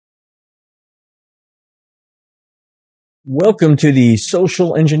Welcome to the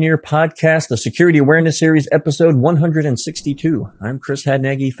Social Engineer Podcast, the Security Awareness Series, episode 162. I'm Chris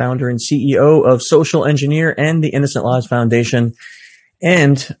Hadnagy, founder and CEO of Social Engineer and the Innocent Lives Foundation,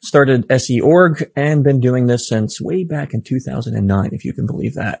 and started SE.org and been doing this since way back in 2009, if you can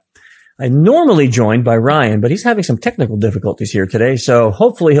believe that. I'm normally joined by Ryan, but he's having some technical difficulties here today, so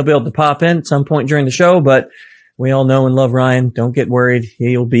hopefully he'll be able to pop in at some point during the show, but we all know and love Ryan. Don't get worried.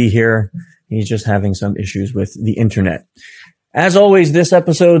 He'll be here. He's just having some issues with the internet. As always, this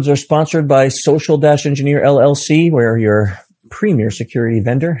episodes are sponsored by Social Engineer LLC. We're your premier security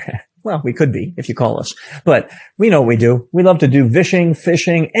vendor. Well, we could be if you call us, but we know what we do. We love to do vishing,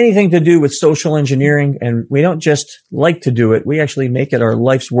 phishing, anything to do with social engineering. And we don't just like to do it. We actually make it our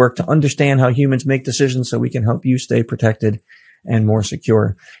life's work to understand how humans make decisions so we can help you stay protected and more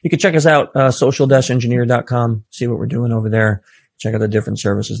secure. You can check us out, social-engineer.com, see what we're doing over there. Check out the different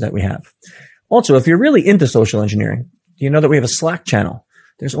services that we have. Also, if you're really into social engineering, do you know that we have a Slack channel?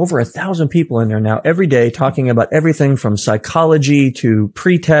 There's over 1,000 people in there now every day talking about everything from psychology to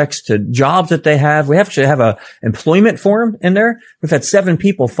pretext to jobs that they have. We actually have a employment forum in there. We've had 7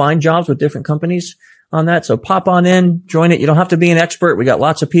 people find jobs with different companies on that. So pop on in, join it. You don't have to be an expert. We got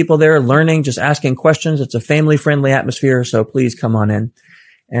lots of people there learning, just asking questions. It's a family-friendly atmosphere. So please come on in.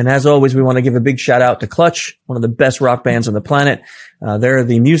 And as always, we want to give a big shout out to Clutch, one of the best rock bands on the planet. They're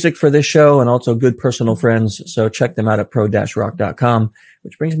the music for this show and also good personal friends. So check them out at pro-rock.com,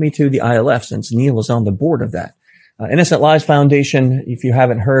 which brings me to the ILF since Neil is on the board of that. Innocent Lives Foundation. If you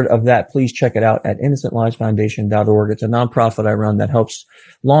haven't heard of that, please check it out at innocentlivesfoundation.org. It's a nonprofit I run that helps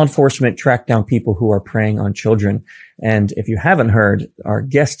law enforcement track down people who are preying on children. And if you haven't heard, our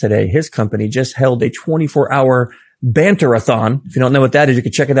guest today, his company just held a 24-hour Banterathon. If you don't know what that is, you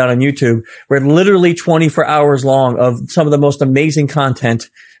can check it out on YouTube. We're literally 24 hours long of some of the most amazing content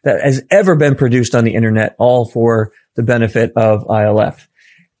that has ever been produced on the internet, all for the benefit of ILF.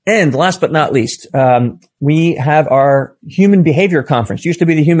 And last but not least, we have our Human Behavior Conference. It used to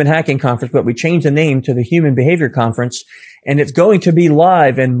be the Human Hacking Conference, but we changed the name to the Human Behavior Conference. And it's going to be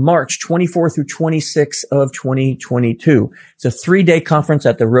live in March 24 through 26 of 2022. It's a 3-day conference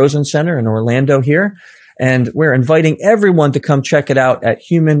at the Rosen Center in Orlando here. And we're inviting everyone to come check it out at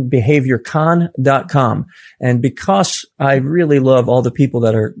humanbehaviorcon.com. And because I really love all the people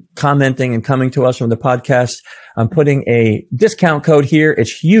that are commenting and coming to us from the podcast, I'm putting a discount code here.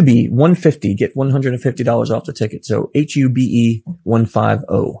 It's HUBE150. Get $150 off the ticket. So HUBE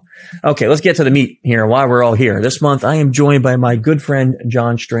 150. Okay, let's get to the meat here while we're all here. This month, I am joined by my good friend,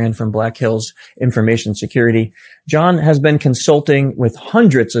 John Strand from Black Hills Information Security. John has been consulting with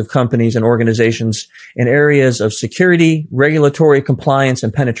hundreds of companies and organizations in areas of security, regulatory compliance,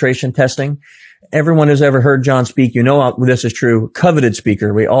 and penetration testing. Everyone who's ever heard John speak, you know this is true. Coveted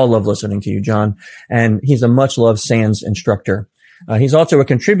speaker. We all love listening to you, John. And he's a much-loved SANS instructor. He's also a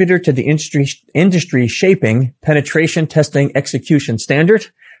contributor to the industry shaping penetration testing execution standard.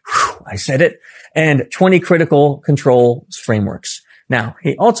 Whew, I said it. And 20 critical controls frameworks. Now,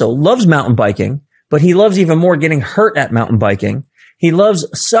 he also loves mountain biking, but he loves even more getting hurt at mountain biking. He loves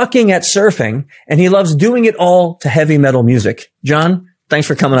sucking at surfing, and he loves doing it all to heavy metal music. John, thanks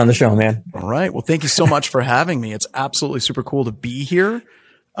for coming on the show, man. All right. Well, thank you so much for having me. It's absolutely super cool to be here.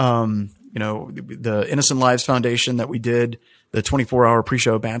 The Innocent Lives Foundation that we did, the 24-hour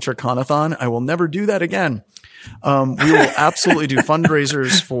pre-show banter conathon, I will never do that again. We will absolutely do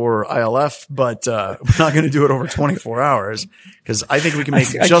fundraisers for ILF, but we're not going to do it over 24 hours because I think we can make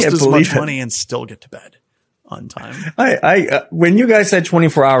just as much money and still get to bed on time. When you guys said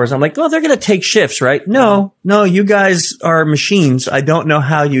 24 hours, I'm like, well, they're going to take shifts, right? No, you guys are machines. I don't know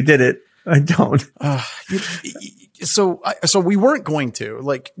how you did it. I don't. So we weren't going to,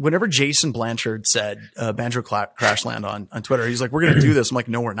 like, whenever Jason Blanchard said, Banjo Crashland on Twitter, he's like, we're going to do this. I'm like,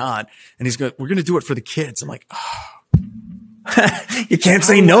 no, we're not. And we're going to do it for the kids. I'm like, oh. You can't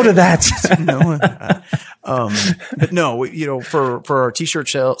say no to that. But no, for our t-shirt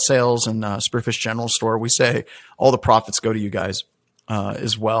sales and Spearfish General Store, we say all the profits go to you guys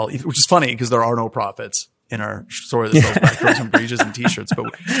as well, which is funny because there are no profits in our store that sells backpacks and breeches and t-shirts, but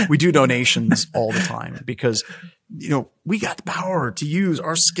we do donations all the time because, we got the power to use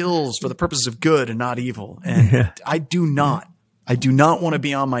our skills for the purposes of good and not evil. And I do not want to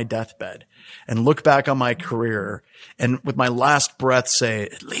be on my deathbed and look back on my career and with my last breath say,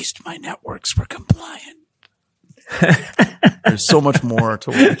 at least my networks were compliant. There's so much more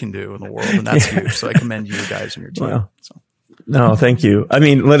to what we can do in the world, and that's huge. So I commend you guys and your team. Wow. No, thank you. I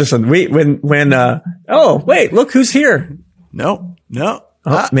mean, listen, oh, wait, look who's here. No.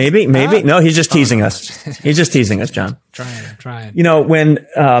 Oh, maybe. No, he's just teasing us. He's just teasing us, John. Trying. When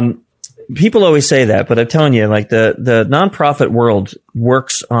people always say that, but I'm telling you, like the nonprofit world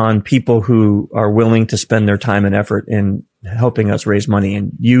works on people who are willing to spend their time and effort in helping us raise money.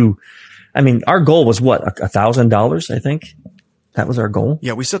 And our goal was what, $1,000, I think. That was our goal.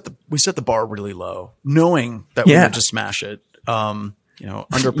 Yeah. We set the bar really low, knowing that we would just smash it. Under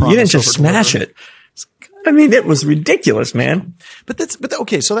promise. You didn't just smash it. I mean, it was ridiculous, man.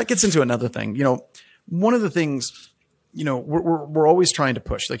 Okay. So that gets into another thing. One of the things, we're always trying to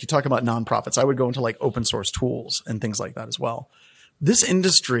push, like you talk about nonprofits. I would go into like open source tools and things like that as well. This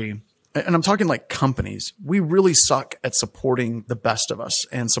industry, and I'm talking like companies, we really suck at supporting the best of us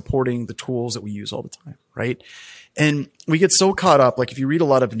and supporting the tools that we use all the time. Right. And we get so caught up. Like if you read a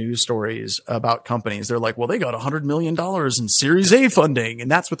lot of news stories about companies, they're like, well, they got $100 million in Series A funding. And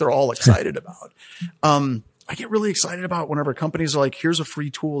that's what they're all excited about. I get really excited about whenever companies are like, here's a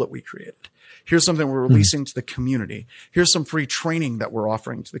free tool that we created. Here's something we're releasing to the community. Here's some free training that we're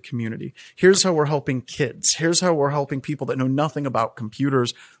offering to the community. Here's how we're helping kids. Here's how we're helping people that know nothing about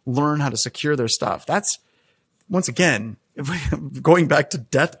computers learn how to secure their stuff. That's, once again, going back to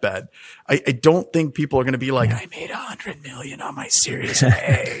deathbed, I don't think people are going to be like, I made $100 million on my Series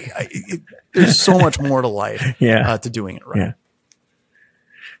A. There's so much more to life to doing it right.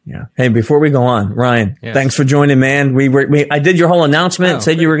 Yeah. Hey, before we go on, Ryan, thanks for joining, man. I did your whole announcement,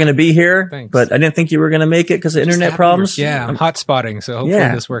 said you were going to be here, but I didn't think you were going to make it because of internet problems. Yeah, I'm hot spotting, so hopefully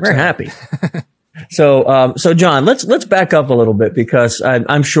this works. We're happy. So John, let's back up a little bit because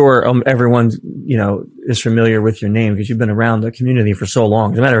I'm sure everyone, is familiar with your name because you've been around the community for so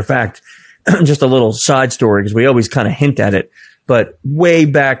long. As a matter of fact, just a little side story because we always kind of hint at it, but way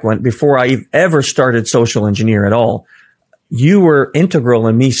back before I ever started Social Engineer at all, you were integral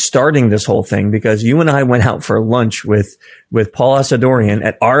in me starting this whole thing because you and I went out for lunch with Paul Asadorian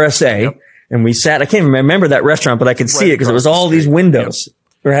at RSA and we sat, I can't remember that restaurant, but I could see it because it was all these windows,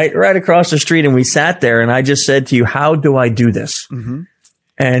 right across the street. And we sat there and I just said to you, how do I do this? Mm-hmm.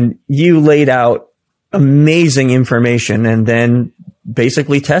 And you laid out amazing information and then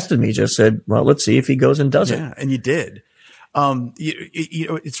basically tested me, just said, well, let's see if he goes and does it. Yeah. And you did.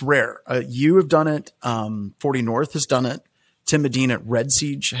 It's rare. You have done it. 40 North has done it. Tim Medina at Red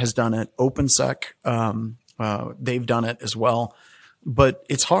Siege has done it. OpenSec, they've done it as well. But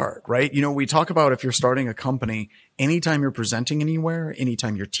it's hard, right? We talk about if you're starting a company, anytime you're presenting anywhere,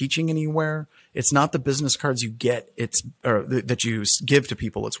 anytime you're teaching anywhere, it's not the business cards you get, that you give to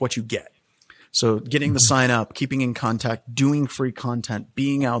people. It's what you get. So getting the sign up, keeping in contact, doing free content,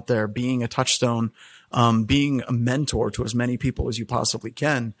 being out there, being a touchstone, being a mentor to as many people as you possibly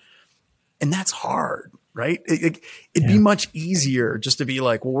can. And that's hard. Right. It'd be much easier just to be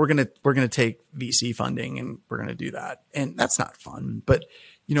like, well, we're going to take VC funding and we're going to do that. And that's not fun. But,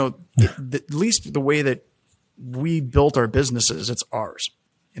 at least the way that we built our businesses, it's ours.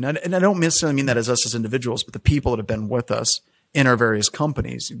 And I don't necessarily mean that as us as individuals, but the people that have been with us in our various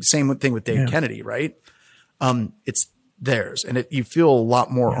companies. Same thing with Dave Kennedy, right? It's theirs and you feel a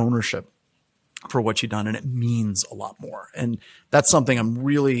lot more ownership for what you've done. And it means a lot more. And that's something I'm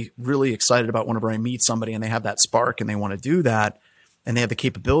really, really excited about whenever I meet somebody and they have that spark and they want to do that and they have the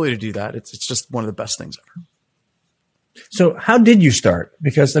capability to do that. It's just one of the best things ever. So how did you start?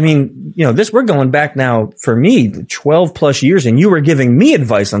 Because we're going back now for me 12 plus years and you were giving me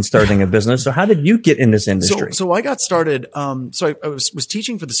advice on starting a business. So how did you get in this industry? So I got started. I was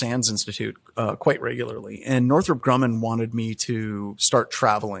teaching for the SANS Institute, quite regularly, and Northrop Grumman wanted me to start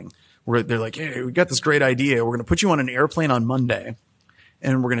traveling. Where they're like, hey, we got this great idea. We're going to put you on an airplane on Monday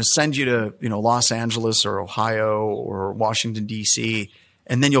and we're going to send you to, Los Angeles or Ohio or Washington, D.C.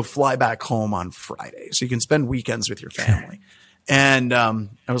 And then you'll fly back home on Friday. So you can spend weekends with your family. And, I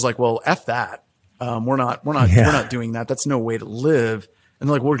was like, well, F that. We're not doing that. That's no way to live. And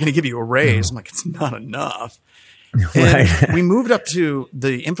they're like, we're going to give you a raise. I'm like, it's not enough. And we moved up to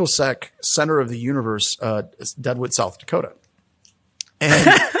the Infosec center of the universe, Deadwood, South Dakota.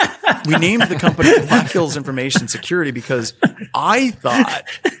 And we named the company Black Hills Information Security because I thought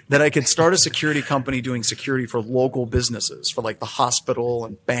that I could start a security company doing security for local businesses, for like the hospital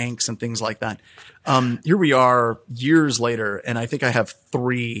and banks and things like that. Here we are years later, and I think I have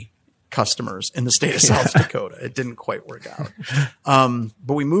 3 customers in the state of South Dakota. It didn't quite work out.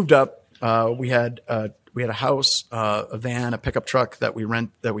 But we moved up. We had a house, a van, a pickup truck that we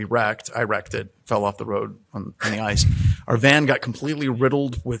wrecked. I wrecked it, fell off the road on the ice. Our van got completely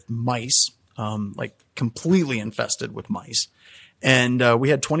riddled with mice, completely infested with mice. And we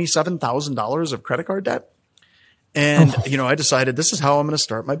had $27,000 of credit card debt. And, I decided this is how I'm going to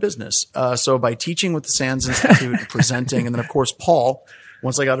start my business. So by teaching with the SANS Institute, presenting, and then of course, Paul,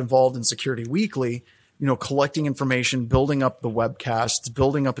 once I got involved in Security Weekly, collecting information, building up the webcasts,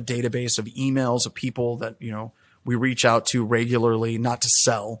 building up a database of emails of people that, we reach out to regularly, not to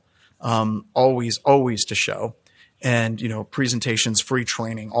sell, always to show, and, presentations, free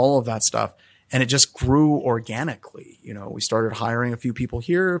training, all of that stuff. And it just grew organically. We started hiring a few people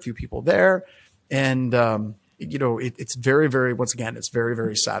here, a few people there. And, it's very, very, once again, it's very,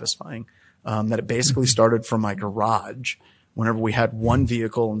 very satisfying, that it basically started from my garage whenever we had one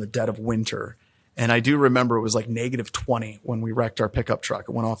vehicle in the dead of winter. And I do remember it was like -20 when we wrecked our pickup truck.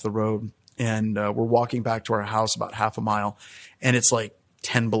 It went off the road, and we're walking back to our house about half a mile, and it's like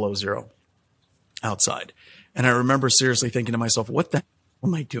 10 below zero outside. And I remember seriously thinking to myself, what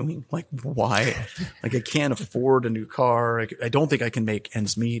am I doing? Like, why? Like, I can't afford a new car. I don't think I can make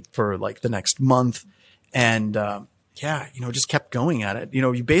ends meet for like the next month. And, just kept going at it.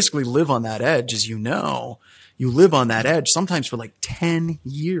 You basically live on that edge, as you live on that edge sometimes for like 10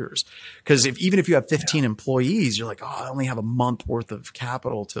 years. Cause even if you have 15 employees, you're like, oh, I only have a month worth of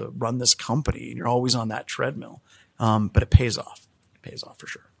capital to run this company. And you're always on that treadmill. But it pays off. It pays off for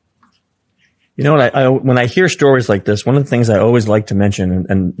sure. You know what? When I hear stories like this, one of the things I always like to mention,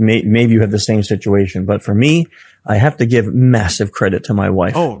 and maybe you have the same situation, but for me, I have to give massive credit to my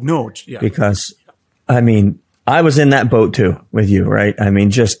wife. Oh, no. Yeah. Because, I was in that boat too with you, right?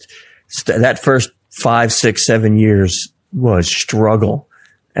 Just that first 5, 6, 7 years was struggle.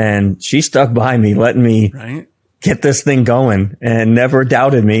 And she stuck by me, letting me get this thing going, and never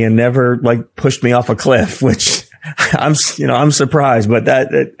doubted me and never like pushed me off a cliff, which I'm surprised, but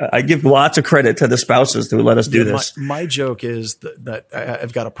that I give lots of credit to the spouses who let us do this. My joke is that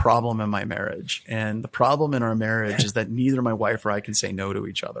I've got a problem in my marriage, and the problem in our marriage is that neither my wife or I can say no to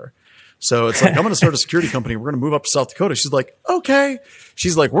each other. So it's like, I'm going to start a security company. We're going to move up to South Dakota. She's like, okay.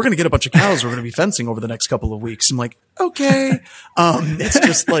 She's like, we're going to get a bunch of cows. We're going to be fencing over the next couple of weeks. I'm like, okay. It's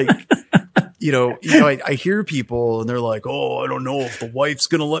just like, I hear people and they're like, oh, I don't know if the wife's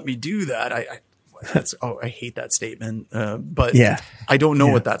going to let me do that. I hate that statement. But I don't know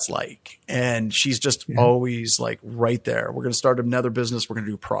what that's like. And she's just always like right there. We're going to start another business. We're going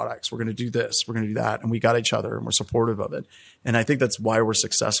to do products. We're going to do this. We're going to do that. And we got each other and we're supportive of it. And I think that's why we're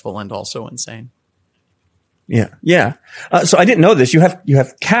successful and also insane. Yeah. Yeah. So I didn't know this. You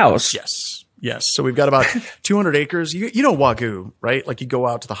have cows. Yes. So we've got about 200 acres. You know Wagyu, right? Like you go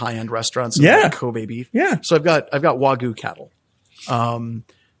out to the high end restaurants and like Kobe beef. Yeah. So I've got Wagyu cattle,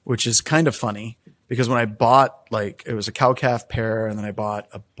 which is kind of funny. Because when I bought, it was a cow-calf pair, and then I bought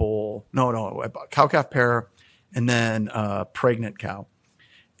a bull. I bought cow-calf pair and then a pregnant cow.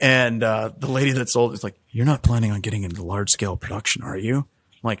 And the lady that sold it was like, you're not planning on getting into large-scale production, are you? I'm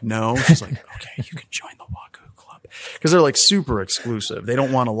like, no. She's like, okay, you can join the Wagyu club. Because they're like super exclusive. They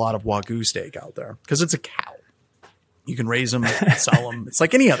don't want a lot of Wagyu steak out there because it's a cow. You can raise them, sell them. It's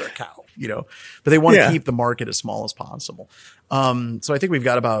like any other cow, but they want to keep the market as small as possible. So I think we've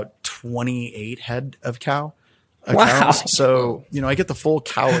got about 28 head of cows. So, I get the full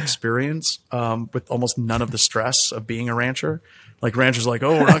cow experience, with almost none of the stress of being a rancher. Like ranchers like,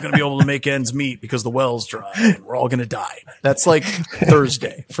 oh, we're not going to be able to make ends meet because the well's dry and we're all going to die. That's like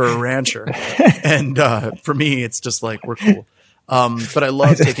Thursday for a rancher. And, for me, it's just like, we're cool. But I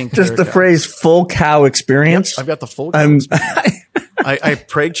love taking care just the cows. Phrase full cow experience. Yep, I've got the full cow experience. I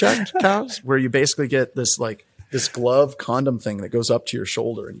preg checked cows where you basically get this glove condom thing that goes up to your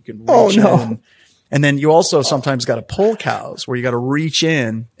shoulder and you can reach in. And then you also sometimes got to pull cows where you got to reach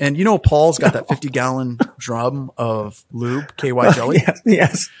in. And Paul's got that 50-gallon drum of lube, KY jelly.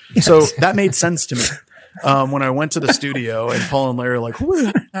 Yes. So that made sense to me. When I went to the studio and Paul and Larry are like,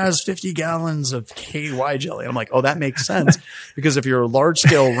 who has 50 gallons of KY jelly? I'm like, oh, that makes sense. Because if you're a large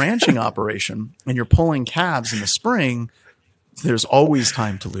scale ranching operation and you're pulling calves in the spring, there's always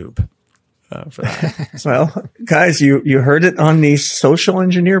time to lube for that. Well, guys, you heard it on the Social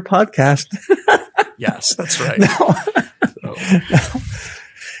Engineer podcast. Yes, that's right.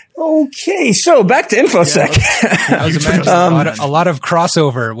 Okay, so back to Infosec. I was imagining a lot of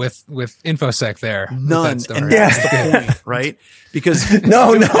crossover with Infosec there. None. And that's the point, right? Because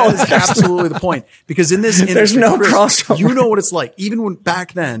no, that's absolutely the point. Because in this industry, there's no crossover. You know what it's like. Even when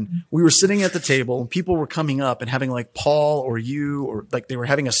back then we were sitting at the table and people were coming up and having like Paul or you or like they were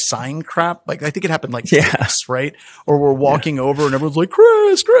having a sign crap. Like I think it happened like twice, right? Or we're walking over and everyone's like,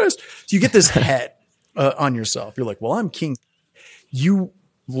 Chris. So you get this head on yourself. You're like, well, I'm king. You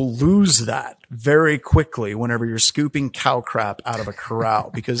will lose that very quickly whenever you're scooping cow crap out of a corral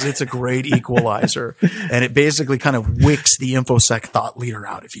because it's a great equalizer and it basically kind of wicks the Infosec thought leader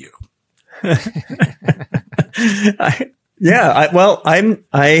out of you. Yeah.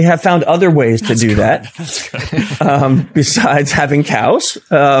 I have found other ways to do that. Besides having cows.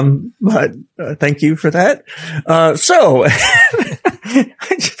 But thank you for that. So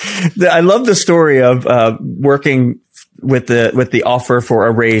I love the story of, working with the offer for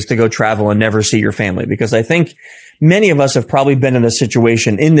a raise to go travel and never see your family, because I think many of us have probably been in a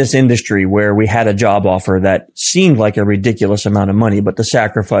situation in this industry where we had a job offer that seemed like a ridiculous amount of money, but the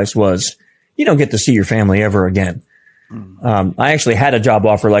sacrifice was you don't get to see your family ever again. I actually had a job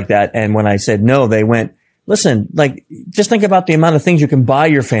offer like that. And when I said no, they went, listen, like, just think about the amount of things you can buy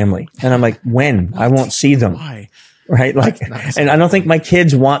your family. And I'm like, when? I won't see them. Why? Right. Like, and I don't think my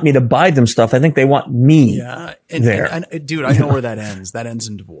kids want me to buy them stuff. I think they want me there. And dude, I know where that ends. That ends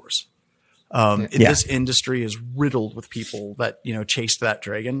in divorce. This industry is riddled with people that, chased that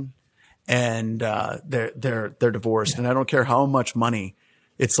dragon and, they're divorced. And I don't care how much money.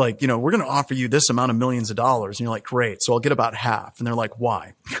 It's like, we're going to offer you this amount of millions of dollars. And you're like, great. So I'll get about half. And they're like,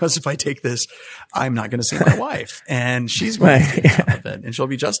 why? Because if I take this, I'm not going to see my wife and she's going to get half of it and she'll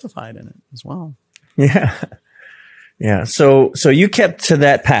be justified in it as well. Yeah. Yeah. So you kept to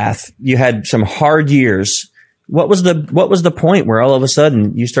that path. You had some hard years. What was the point where all of a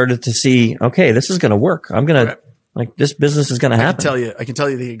sudden you started to see, okay, this is going to work. I'm going to this business is going to happen. I can tell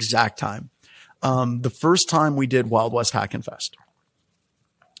you the exact time. The first time we did Wild West Hack and Fest.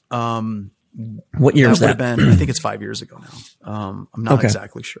 What year was that? Been, I think it's 5 years ago now. I'm not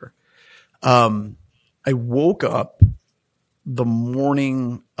exactly sure. I woke up the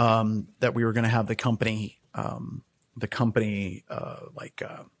morning, that we were going to have the company,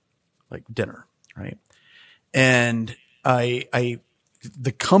 like dinner, right? And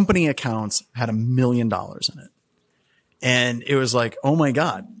the company accounts had $1 million in it. And it was like, oh my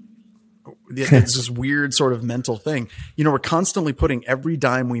God. It's this weird sort of mental thing. We're constantly putting every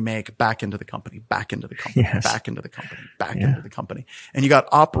dime we make back into the company, back into the company, back into the company, back into the company. And you got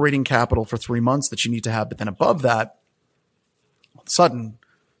operating capital for 3 months that you need to have. But then above that, all of a sudden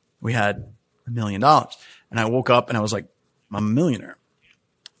we had $1 million. And I woke up and I was like, I'm a millionaire.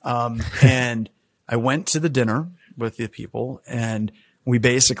 And I went to the dinner with the people and we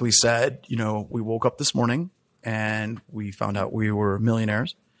basically said, we woke up this morning and we found out we were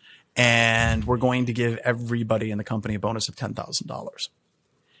millionaires. And we're going to give everybody in the company a bonus of $10,000.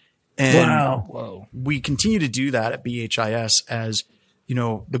 And we continue to do that at BHIS as,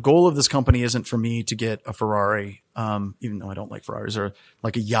 the goal of this company isn't for me to get a Ferrari, even though I don't like Ferraris, or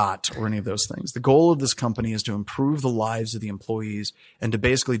like a yacht or any of those things. The goal of this company is to improve the lives of the employees and to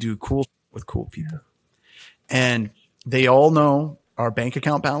basically do cool with cool people. And they all know our bank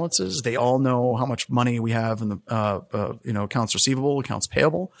account balances. They all know how much money we have in the, accounts receivable, accounts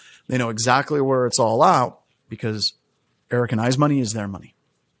payable. They know exactly where it's all out because Eric and I's money is their money.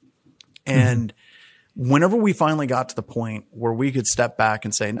 And whenever we finally got to the point where we could step back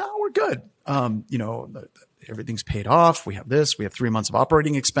and say, no, we're good. Everything's paid off. We have this, we have 3 months of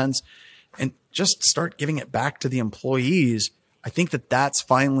operating expense and just start giving it back to the employees. I think that's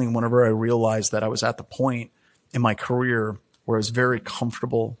finally whenever I realized that I was at the point in my career where I was very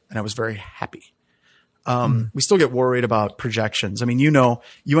comfortable and I was very happy. We still get worried about projections. I mean, you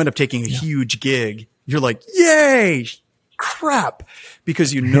end up taking a huge gig. You're like, yay, crap.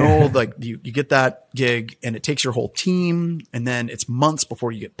 Because like you get that gig and it takes your whole team and then it's months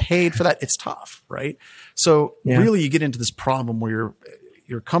before you get paid for that. It's tough, right? So really you get into this problem where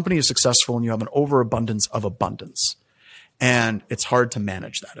your company is successful and you have an overabundance of abundance. And it's hard to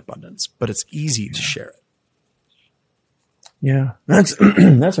manage that abundance, but it's easy to share it. Yeah, that's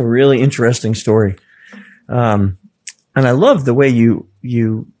a really interesting story. And I love the way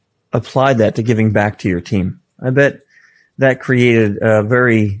you applied that to giving back to your team. I bet that created a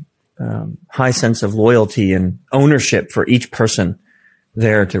very high sense of loyalty and ownership for each person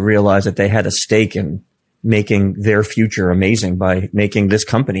there to realize that they had a stake in making their future amazing by making this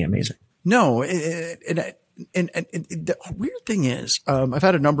company amazing. No, and the weird thing is, I've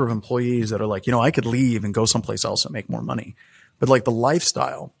had a number of employees that are like, I could leave and go someplace else and make more money. But like the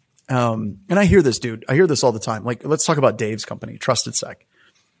lifestyle, and I hear this, dude. I hear this all the time. Like, let's talk about Dave's company, Trusted Sec.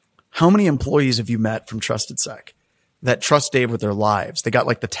 How many employees have you met from Trusted Sec that trust Dave with their lives? They got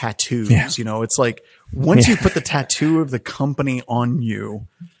like the tattoos, it's like once you put the tattoo of the company on you,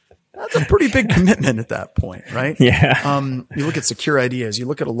 that's a pretty big commitment at that point, right? Yeah. You look at Secure Ideas, you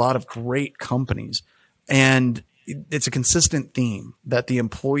look at a lot of great companies and it's a consistent theme that the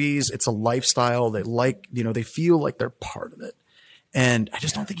employees, it's a lifestyle. They like, they feel like they're part of it. And I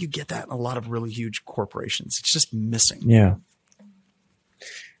just don't think you get that in a lot of really huge corporations. It's just missing. Yeah.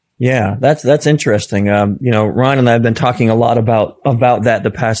 Yeah. That's interesting. Ron and I have been talking a lot about that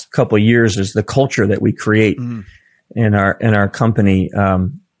the past couple of years is the culture that we create in our company,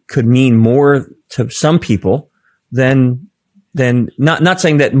 could mean more to some people than not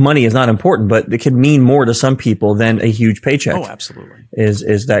saying that money is not important, but it could mean more to some people than a huge paycheck. Oh, absolutely.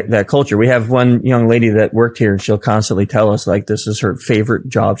 Is that culture. We have one young lady that worked here, and she'll constantly tell us like this is her favorite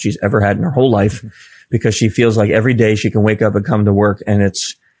job she's ever had in her whole life, because she feels like every day she can wake up and come to work, and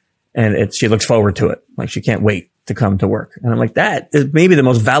she looks forward to it. Like she can't wait to come to work. And I'm like, that is maybe the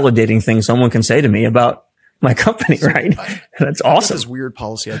most validating thing someone can say to me about my company, right? That's awesome. This weird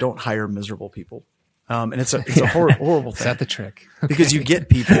policy. I don't hire miserable people. And it's a horrible thing. Is that the trick? Because you get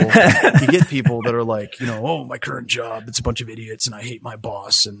people that are like, oh, my current job, it's a bunch of idiots and I hate my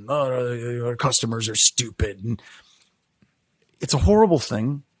boss and our customers are stupid. And it's a horrible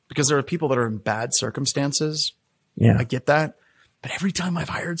thing because there are people that are in bad circumstances. Yeah. I get that. But every time I've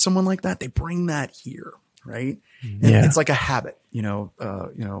hired someone like that, they bring that here. Right. And Yeah. it's like a habit,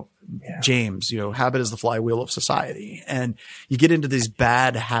 James, habit is the flywheel of society, and you get into these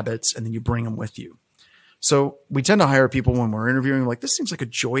bad habits and then you bring them with you. So we tend to hire people when we're interviewing, like, this seems like a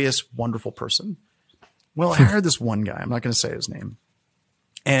joyous, wonderful person. Well, I hired this one guy. I'm not going to say his name,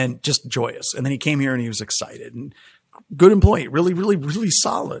 and just joyous. And then he came here and he was excited and good employee, really, really, really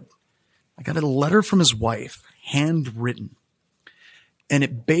solid. I got a letter from his wife, handwritten, and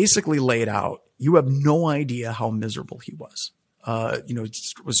it basically laid out, you have no idea how miserable he was.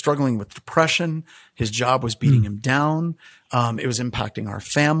 Was struggling with depression. His job was beating him down. It was impacting our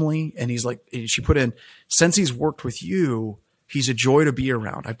family. And he's like, she put in, since he's worked with you, he's a joy to be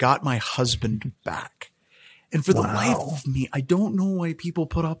around. I've got my husband back. And for the life of me, I don't know why people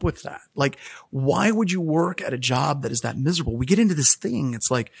put up with that. Like, why would you work at a job that is that miserable? We get into this thing.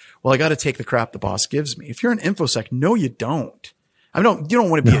 It's like, well, I got to take the crap the boss gives me. If you're an Infosec, no, you don't. You don't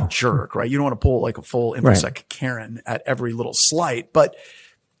want to be a jerk, right? You don't want to pull like a full Infosec Karen at every little slight. But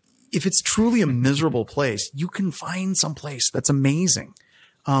if it's truly a miserable place, you can find some place that's amazing.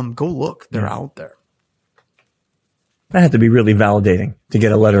 Go look. They're out there. That had to be really validating to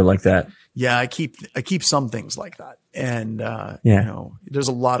get a letter like that. Yeah, I keep some things like that. And, there's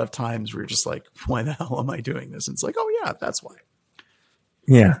a lot of times where you're just like, why the hell am I doing this? And it's like, oh yeah, that's why.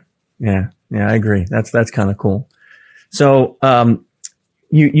 Yeah. I agree. That's kind of cool. So,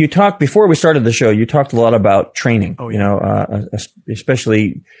 you talked before we started the show, you talked a lot about training,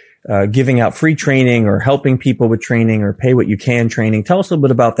 especially, giving out free training or helping people with training or pay what you can training. Tell us a little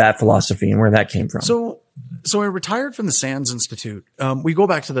bit about that philosophy and where that came from. So I retired from the SANS Institute. We go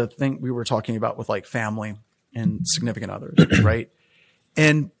back to the thing we were talking about with like family and significant others, right?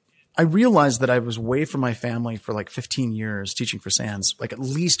 And I realized that I was away from my family for like 15 years teaching for SANS, like at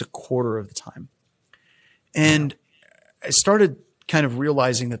least a quarter of the time. And I started kind of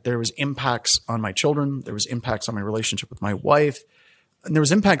realizing that there was impacts on my children. There was impacts on my relationship with my wife, and there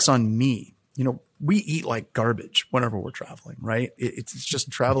was impacts on me. We eat like garbage whenever we're traveling, right? It's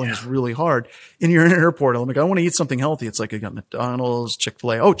just traveling is really hard. And you're in an airport. I'm like, I want to eat something healthy. It's like I got McDonald's,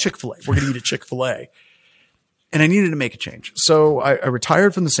 Chick-fil-A. Oh, Chick-fil-A. We're going to eat a Chick-fil-A. And I needed to make a change. So I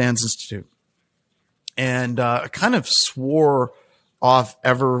retired from the SANS Institute, and I kind of swore off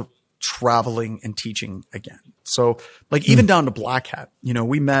ever traveling and teaching again. So like even down to Black Hat,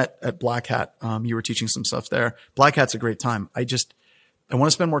 we met at Black Hat. You were teaching some stuff there. Black Hat's a great time. I want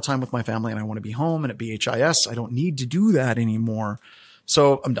to spend more time with my family, and I want to be home. And at BHIS, I don't need to do that anymore.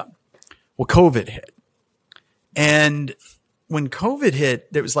 So I'm done. Well, COVID hit. And when COVID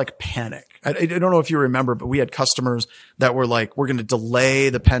hit, there was like panic. I don't know if you remember, but we had customers that were like, we're going to delay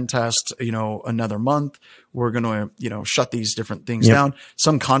the pen test, another month. We're going to, shut these different things down.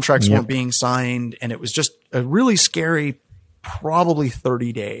 Some contracts weren't being signed, and it was just a really scary, probably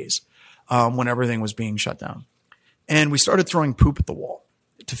 30 days, when everything was being shut down. And we started throwing poop at the wall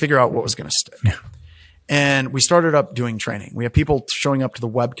to figure out what was going to stick. Yeah. And we started up doing training. We have people showing up to the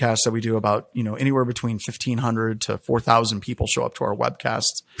webcasts that we do, about, anywhere between 1,500 to 4,000 people show up to our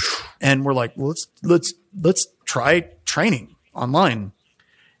webcasts. And we're like, let's try training online.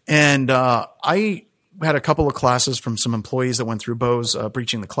 And, I had a couple of classes from some employees that went through Bo's,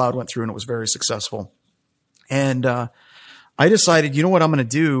 Breaching the Cloud went through, and it was very successful. And, I decided, you know what I'm going to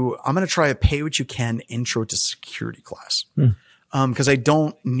do? I'm going to try a pay what you can intro to security class. Cause I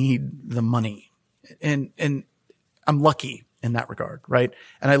don't need the money. And I'm lucky in that regard, right?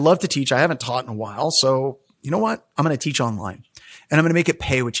 And I love to teach. I haven't taught in a while. So you know what? I'm going to teach online, and I'm going to make it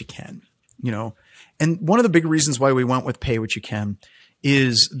pay what you can, And one of the big reasons why we went with pay what you can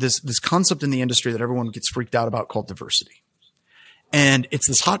is this concept in the industry that everyone gets freaked out about called diversity. And it's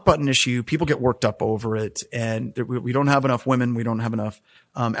this hot button issue. People get worked up over it. And we don't have enough women. We don't have enough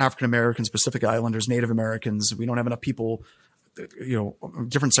African Americans, Pacific Islanders, Native Americans. We don't have enough people,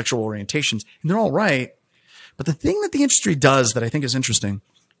 different sexual orientations. And they're all right. But the thing that the industry does that I think is interesting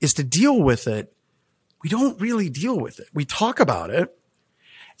is to deal with it. We don't really deal with it. We talk about it.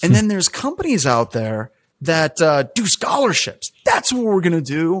 And then there's companies out there that do scholarships. That's what we're going to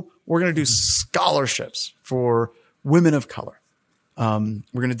do. We're going to do scholarships for women of color. We're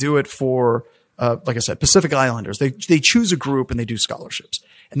going to do it for, like I said, Pacific Islanders. They choose a group and they do scholarships,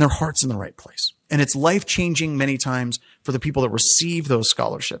 and their heart's in the right place. And it's life-changing many times for the people that receive those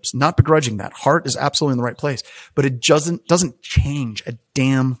scholarships. Not begrudging that. Heart is absolutely in the right place, but it doesn't change a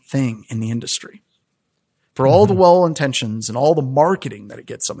damn thing in the industry. For all the well-intentions and all the marketing that it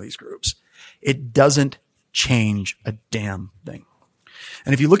gets some of these groups, it doesn't change a damn thing.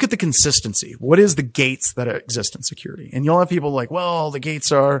 And if you look at the consistency, what is the gates that exist in security? And you'll have people like, well, the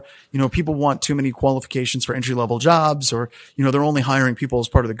gates are, people want too many qualifications for entry-level jobs, or, they're only hiring people as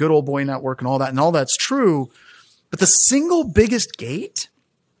part of the good old boy network and all that. And all that's true. But the single biggest gate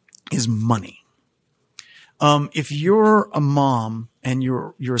is money. If you're a mom and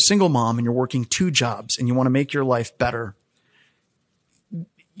you're a single mom and you're working 2 jobs and you want to make your life better,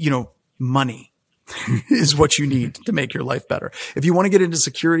 money is what you need to make your life better. If you want to get into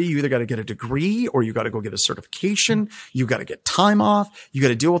security, you either got to get a degree or you got to go get a certification. You got to get time off. You got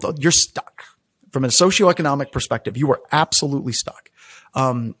to deal with you're stuck. From a socioeconomic perspective, you are absolutely stuck.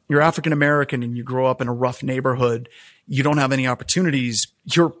 You're African American and you grow up in a rough neighborhood. You don't have any opportunities.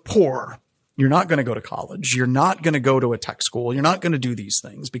 You're poor. You're not going to go to college. You're not going to go to a tech school. You're not going to do these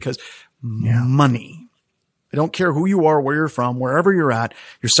things because money. I don't care who you are, where you're from, wherever you're at,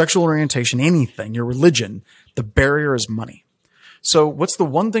 your sexual orientation, anything, your religion, the barrier is money. So what's the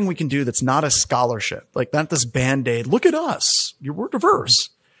one thing we can do that's not a scholarship? Like not this Band-Aid. Look at us. We're diverse,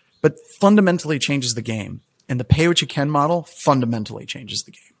 but fundamentally changes the game. And the pay what you can model fundamentally changes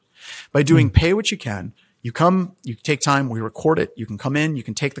the game. By doing pay what you can, you come, you take time, we record it. You can come in, you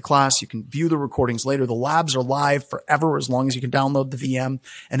can take the class, you can view the recordings later. The labs are live forever as long as you can download the VM,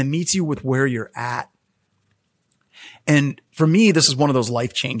 and it meets you with where you're at. And for me, this is one of those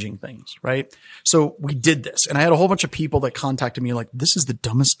life-changing things, right? So we did this, and I had a whole bunch of people that contacted me like, this is the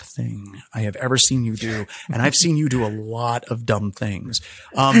dumbest thing I have ever seen you do. And I've seen you do a lot of dumb things.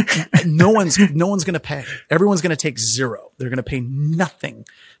 No one's going to pay. Everyone's going to take 0. They're going to pay nothing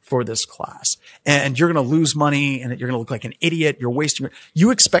for this class, and you're going to lose money and you're going to look like an idiot. You're wasting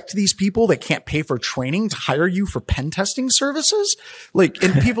you expect these people that can't pay for training to hire you for pen testing services? Like,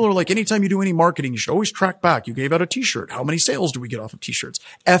 and people are like, anytime you do any marketing, you should always track back. You gave out a t-shirt. How many sales do we get off of t-shirts?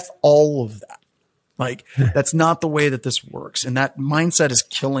 F all of that. Like, that's not the way that this works. And that mindset is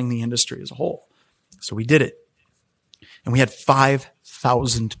killing the industry as a whole. So we did it. And we had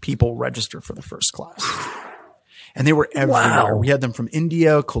 5,000 people register for the first class. And they were everywhere. Wow. We had them from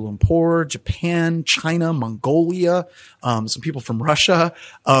India, Kuala Lumpur, Japan, China, Mongolia, some people from Russia.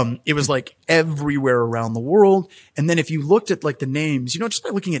 It was like everywhere around the world. And then if you looked at like the names, just by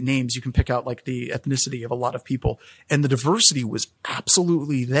looking at names, you can pick out like the ethnicity of a lot of people. And the diversity was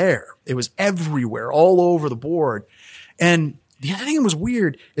absolutely there. It was everywhere, all over the board. And the other thing that was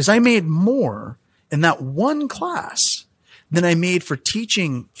weird is I made more in that one class than I made for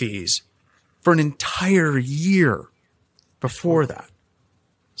teaching fees for an entire year before that.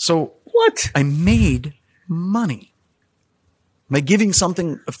 So what? I made money by giving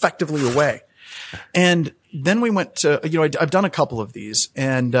something effectively away. And then we went to, I've done a couple of these,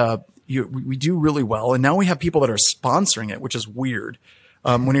 and we do really well. And now we have people that are sponsoring it, which is weird.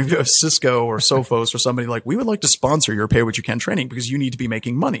 When you have Cisco or Sophos or somebody like, we would like to sponsor your pay what you can training because you need to be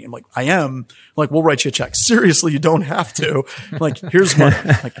making money. I'm like, I am. Like, we'll write you a check. Seriously, you don't have to. Like, here's money.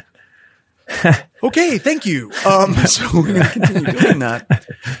 Like, okay, thank you. So we're going to continue doing that,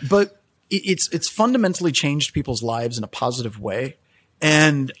 but it's fundamentally changed people's lives in a positive way.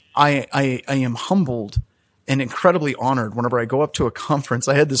 And I am humbled and incredibly honored whenever I go up to a conference.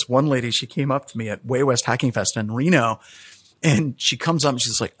 I had this one lady, she came up to me at Way West Hacking Fest in Reno, and she comes up and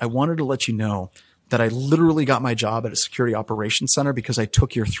she's like, I wanted to let you know that I literally got my job at a security operations center because I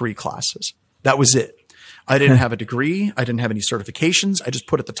took your 3 classes. That was it. I didn't have a degree. I didn't have any certifications. I just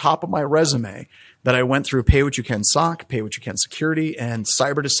put at the top of my resume that I went through Pay What You Can SOC, Pay What You Can Security, and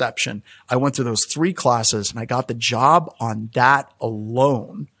Cyber Deception. I went through those 3 classes and I got the job on that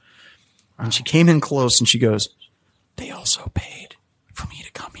alone. And she came in close and she goes, they also paid for me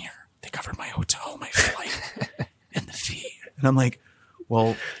to come here. They covered my hotel, my flight, and the fee. And I'm like,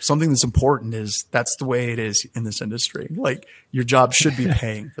 well, something that's important is that's the way it is in this industry. Like, your job should be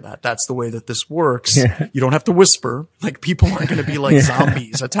paying for that. That's the way that this works. Yeah. You don't have to whisper. Like, people aren't going to be like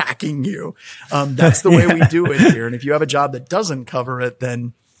zombies attacking you. That's the way we do it here. And if you have a job that doesn't cover it,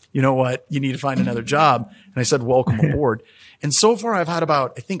 then you know what? You need to find another job. And I said, welcome aboard. And so far I've had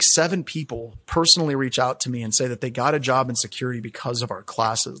about, I think 7 people personally reach out to me and say that they got a job in security because of our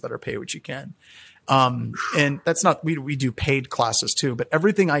classes that are pay what you can. And that's not, we do paid classes too, but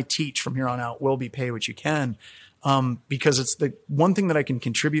everything I teach from here on out will be pay what you can. Because it's the one thing that I can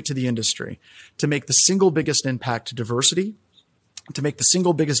contribute to the industry to make the single biggest impact to diversity, to make the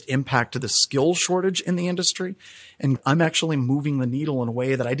single biggest impact to the skill shortage in the industry. And I'm actually moving the needle in a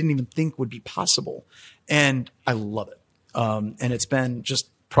way that I didn't even think would be possible. And I love it. And it's been just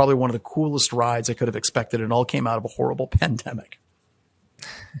probably one of the coolest rides I could have expected. It all came out of a horrible pandemic.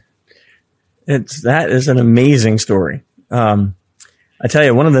 That is an amazing story. I tell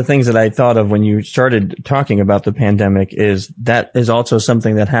you, one of the things that I thought of when you started talking about the pandemic is that is also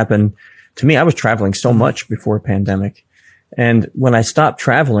something that happened to me. I was traveling so much before pandemic. And when I stopped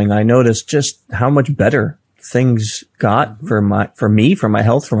traveling, I noticed just how much better things got for me, for my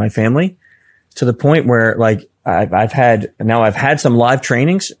health, for my family, to the point where like I've had some live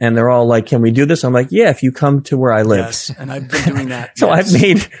trainings and they're all like, can we do this? I'm like, yeah, if you come to where I live. Yes. And I've been doing that. So yes.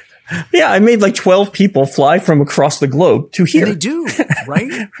 I made like 12 people fly from across the globe to here. And they do,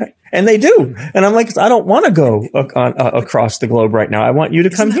 right? And they do. And I'm like, I don't want to go across the globe right now. I want you to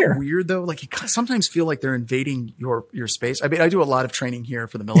come here. Weird though. Like you sometimes feel like they're invading your space. I mean, I do a lot of training here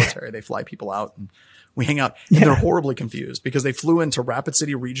for the military. They fly people out and we hang out and they're horribly confused because they flew into Rapid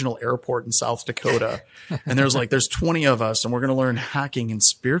City Regional Airport in South Dakota. And there's 20 of us and we're going to learn hacking in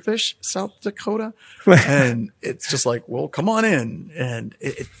Spearfish, South Dakota. And it's just like, well, come on in. And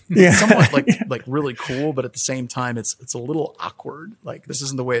it's somewhat like really cool, but at the same time, it's a little awkward. Like this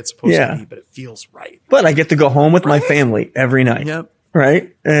isn't the way it's supposed to be, but it feels right. But I get to go home with my family every night. Yep.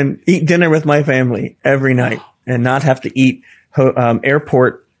 Right. And eat dinner with my family every night and not have to eat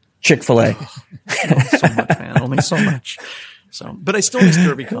airport Chick-fil-A. So much, man. Only so much. So, but I still miss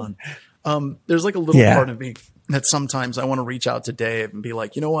DerbyCon. There's like a little part of me that sometimes I want to reach out to Dave and be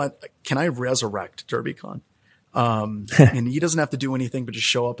like, you know what? Can I resurrect DerbyCon? And he doesn't have to do anything but just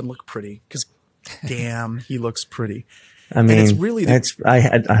show up and look pretty because damn, he looks pretty. I mean, it's really,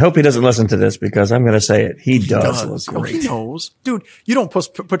 I hope he doesn't listen to this because I'm going to say it. He does look great. He knows. Dude, you don't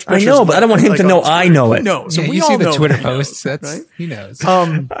put pictures. I know, but I don't want him to know I know it. He knows. Yeah, you see the Twitter posts. That's, he knows.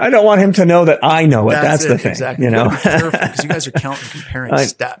 I don't want him to know that I know it. That's the thing. Exactly. You know, be careful because you guys are comparing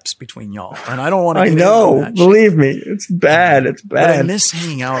steps between y'all. And I don't want to I know. Believe me. It's bad. It's bad. But I miss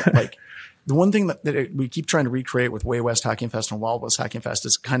hanging out. Like the one thing that we keep trying to recreate with Way West Hacking Fest and Wild West Hacking Fest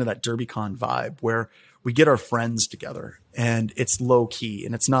is kind of that DerbyCon vibe where we get our friends together and it's low key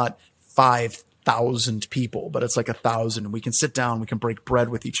and it's not 5,000 people, but it's like 1,000. We can sit down, we can break bread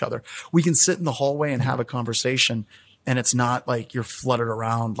with each other. We can sit in the hallway and have a conversation and it's not like you're fluttered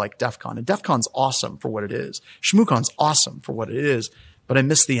around like DEF CON. And DEF CON's awesome for what it is. ShmooCon's awesome for what it is, but I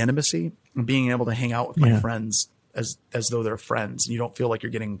miss the intimacy and being able to hang out with my friends as though they're friends. And you don't feel like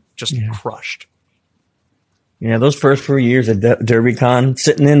you're getting just crushed. Yeah, those first 4 years at DerbyCon,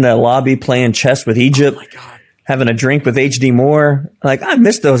 sitting in the lobby playing chess with Egypt, having a drink with HD Moore. Like, I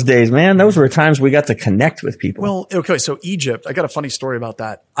miss those days, man. Those were times we got to connect with people. Well, okay, so Egypt, I got a funny story about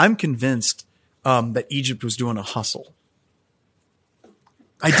that. I'm convinced that Egypt was doing a hustle.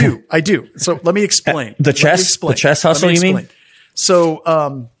 I do. So let me explain. The chess hustle, you mean?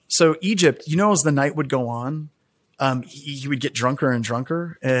 So Egypt, as the night would go on, he would get drunker and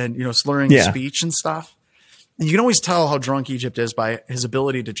drunker and, slurring his speech and stuff. And you can always tell how drunk Egypt is by his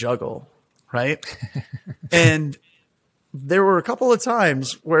ability to juggle, right? And there were a couple of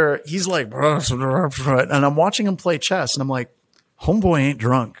times where he's like, and I'm watching him play chess and I'm like, homeboy ain't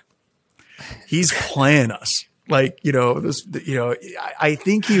drunk. He's playing us. Like, I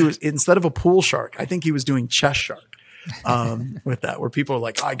think he was, instead of a pool shark, I think he was doing chess shark. With that, where people are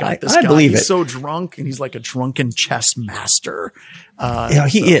like, I got this guy. Believe he's it. so drunk and he's like a drunken chess master.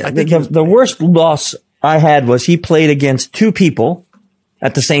 He is. I think the worst loss I had was he played against 2 people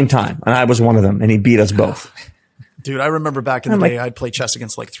at the same time, and I was one of them, and he beat us both. Dude, I remember back in the day, I'd play chess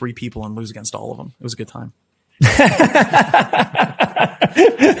against like 3 people and lose against all of them. It was a good time.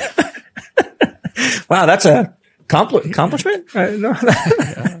 Wow, that's a accomplishment.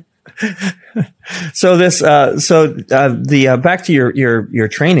 So back to your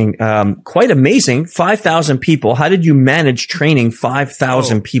training, quite amazing. 5,000 people. How did you manage training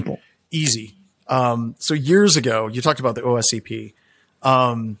 5,000 people? Easy. So years ago, you talked about the OSCP.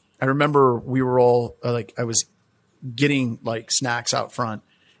 I remember we were all I was getting like snacks out front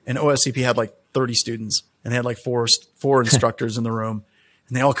and OSCP had like 30 students and they had like four instructors in the room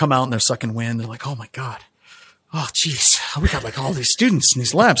and they all come out and they're sucking wind. They're like, oh my God. Oh geez. We got like all these students in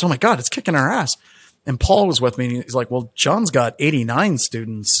these labs. Oh my God. It's kicking our ass. And Paul was with me and he's like, well, John's got 89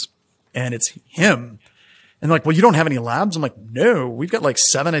 students and it's him. And they're like, well, you don't have any labs? I'm like, no, we've got like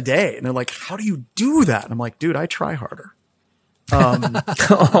 7 a day. And they're like, how do you do that? And I'm like, dude, I try harder. Ouch.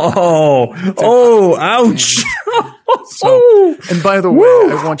 So, and by the way,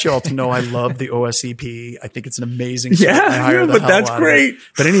 I want you all to know I love the OSCP. I think it's an amazing. But that's great.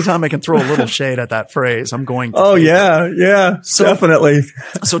 But anytime I can throw a little shade at that phrase, I'm going to. Oh, yeah. So, definitely.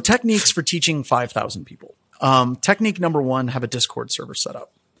 So techniques for teaching 5,000 people. Technique number 1, have a Discord server set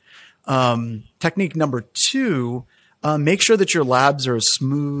up. Technique number 2, make sure that your labs are as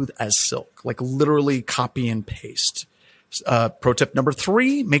smooth as silk, like literally copy and paste. Pro tip number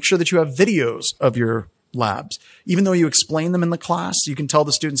 3, make sure that you have videos of your labs. Even though you explain them in the class, you can tell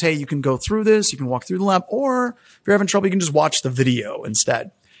the students, hey, you can go through this, you can walk through the lab, or if you're having trouble, you can just watch the video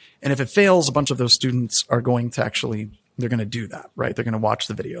instead. And if it fails, a bunch of those students are going to they're going to do that, right? They're going to watch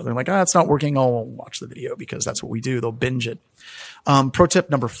the video. They're like, it's not working. I'll watch the video because that's what we do. They'll binge it. Pro tip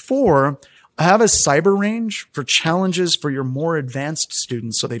number 4, have a cyber range for challenges for your more advanced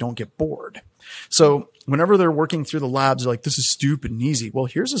students so they don't get bored. So whenever they're working through the labs, they're like, this is stupid and easy. Well,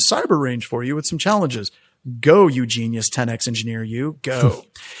 here's a cyber range for you with some challenges. Go, you genius 10X engineer, you go.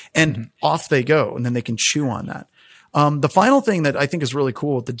 And off they go. And then they can chew on that. The final thing that I think is really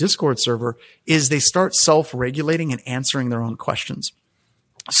cool with the Discord server is they start self-regulating and answering their own questions.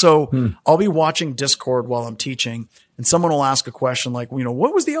 So I'll be watching Discord while I'm teaching, and someone will ask a question like,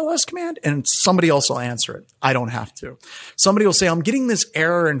 what was the ls command? And somebody else will answer it. I don't have to. Somebody will say, I'm getting this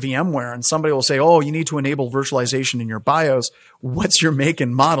error in VMware. And somebody will say, oh, you need to enable virtualization in your BIOS. What's your make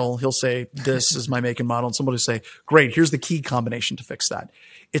and model? He'll say, this is my make and model. And somebody will say, great, here's the key combination to fix that.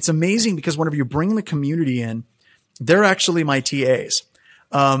 It's amazing because whenever you bring the community in, they're actually my TAs.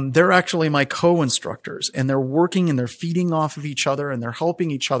 They're actually my co-instructors, and they're working and they're feeding off of each other and they're helping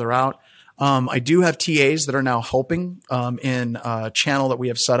each other out. I do have TAs that are now helping in a channel that we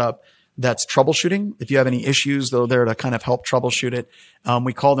have set up that's troubleshooting. If you have any issues, they're there to kind of help troubleshoot it.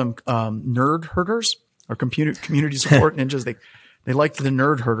 We call them nerd herders or community support ninjas. They like the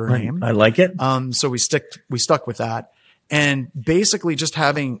nerd herder name. I like it. So we stuck with that. And basically just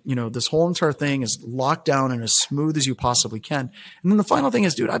having, this whole entire thing is locked down and as smooth as you possibly can. And then the final thing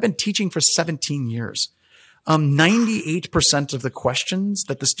is, dude, I've been teaching for 17 years. 98% of the questions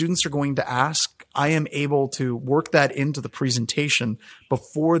that the students are going to ask, I am able to work that into the presentation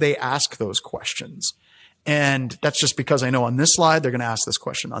before they ask those questions. And that's just because I know on this slide, they're going to ask this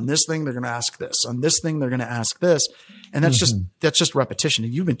question. On this thing, they're going to ask this. On this thing, they're going to ask this. And that's just repetition.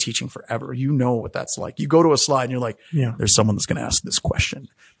 And you've been teaching forever. You know what that's like. You go to a slide and you're like, there's someone that's going to ask this question.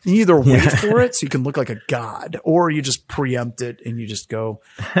 You either wait for it so you can look like a god, or you just preempt it and you just go.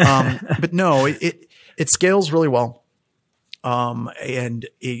 But no, it scales really well.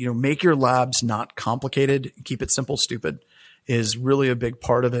 Make your labs not complicated. Keep it simple, stupid is really a big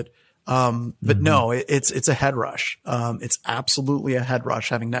part of it. But no, it's a head rush. It's absolutely a head rush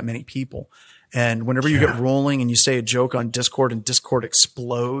having that many people. And whenever you get rolling and you say a joke on Discord and Discord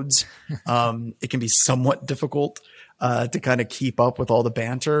explodes, it can be somewhat difficult, to kind of keep up with all the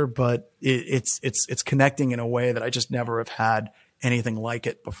banter, but it's connecting in a way that I just never have had anything like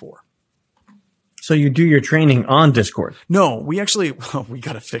it before. So you do your training on Discord? No, we got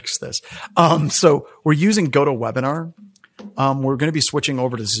to fix this. So we're using GoToWebinar. We're going to be switching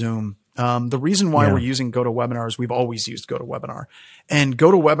over to Zoom. The reason why we're using GoToWebinar is we've always used GoToWebinar, and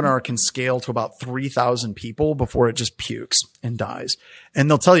GoToWebinar can scale to about 3,000 people before it just pukes and dies. And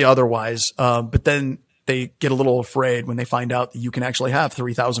they'll tell you otherwise. But then they get a little afraid when they find out that you can actually have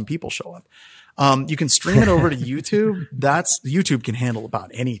 3,000 people show up. You can stream it over to YouTube. YouTube can handle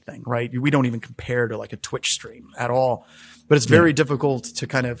about anything, right? We don't even compare to like a Twitch stream at all, but it's very difficult to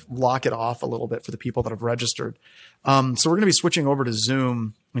kind of lock it off a little bit for the people that have registered. So we're going to be switching over to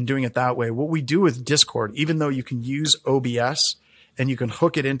Zoom and doing it that way. What we do with Discord, even though you can use OBS and you can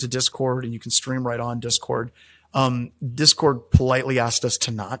hook it into Discord and you can stream right on Discord, Discord politely asked us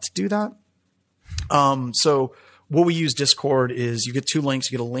to not do that. So what we use Discord is you get 2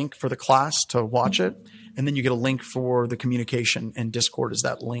 links. You get a link for the class to watch it, and then you get a link for the communication, and Discord is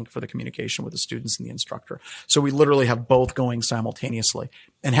that link for the communication with the students and the instructor. So we literally have both going simultaneously,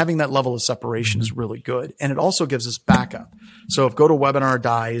 and having that level of separation is really good. And it also gives us backup. So if GoToWebinar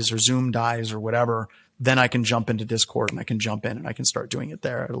dies or Zoom dies or whatever, then I can jump into Discord and I can jump in and I can start doing it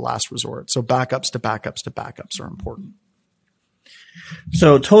there at a last resort. So backups to backups to backups are important.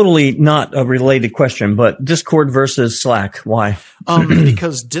 So totally not a related question, but Discord versus Slack. Why?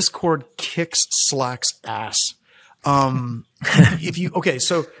 Because Discord kicks Slack's ass. So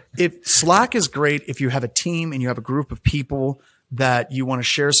if Slack is great, if you have a team and you have a group of people that you want to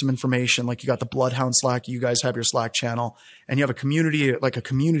share some information, like you got the Bloodhound Slack, you guys have your Slack channel, and you have a community, like a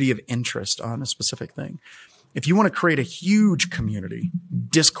community of interest on a specific thing. if you want to create a huge community,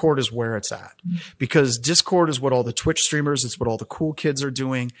 Discord is where it's at, because Discord is what all the Twitch streamers, it's what all the cool kids are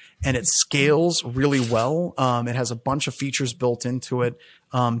doing, and it scales really well. It has a bunch of features built into it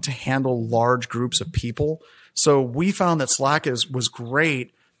to handle large groups of people. So we found that Slack was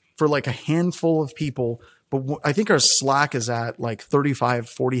great for like a handful of people, but I think our Slack is at like 35,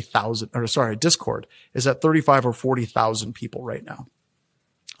 40,000, or sorry, Discord is at 35 or 40,000 people right now.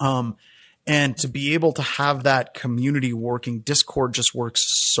 And to be able to have that community working, Discord just works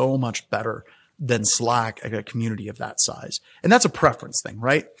so much better than Slack at a community of that size. And that's a preference thing,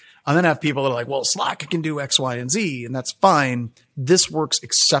 right? And then I have people that are like, well, Slack can do X, Y, and Z, and that's fine. This works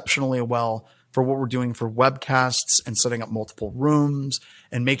exceptionally well for what we're doing for webcasts and setting up multiple rooms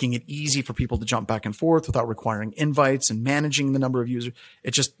and making it easy for people to jump back and forth without requiring invites and managing the number of users.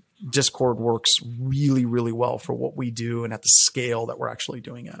 It just, Discord works really, really well for what we do and at the scale that we're actually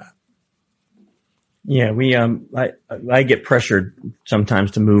doing it at. Yeah, I get pressured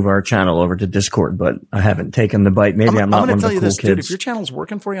sometimes to move our channel over to Discord, but I haven't taken the bite. Maybe I'm not one of the cool kids. Dude, if your channel's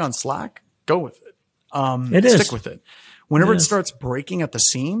working for you on Slack, go with it. Stick with it. Whenever it starts breaking at the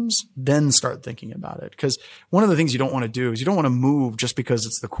seams, then start thinking about it. Because one of the things you don't want to do is you don't want to move just because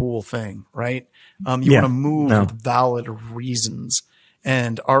it's the cool thing, right? You want to move with valid reasons.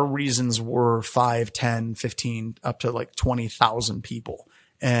 And our reasons were 5, 10, 15, up to like 20,000 people.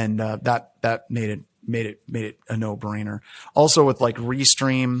 And that made it a no-brainer. Also with like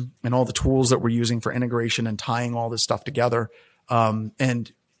Restream and all the tools that we're using for integration and tying all this stuff together.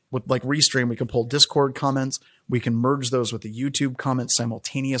 And with like Restream, we can pull Discord comments. We can merge those with the YouTube comments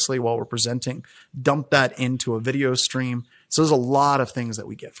simultaneously while we're presenting, dump that into a video stream. So there's a lot of things that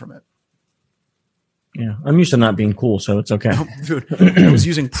we get from it. Yeah. I'm used to not being cool, so it's okay. Dude, I was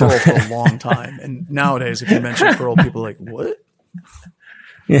using Perl for a long time. And nowadays, if you mention Perl, people are like, what?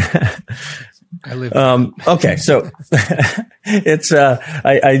 Yeah. I live. Okay. So it's,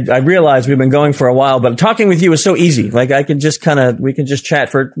 I realize we've been going for a while, but talking with you is so easy. Like we can just chat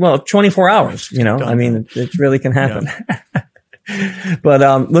for, 24 hours, I mean, it really can happen. Yeah.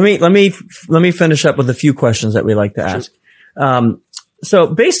 But, let me finish up with a few questions that we like to ask. So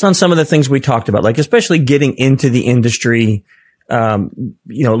based on some of the things we talked about, like especially getting into the industry,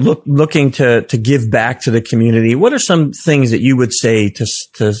 looking to give back to the community, what are some things that you would say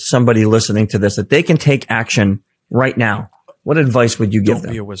to somebody listening to this that they can take action right now? What advice would you give them?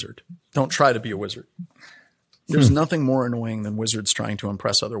 Don't be a wizard. Don't try to be a wizard. There's nothing more annoying than wizards trying to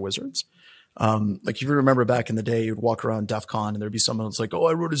impress other wizards. Like if you remember back in the day, you'd walk around DEF CON and there'd be someone that's like, oh,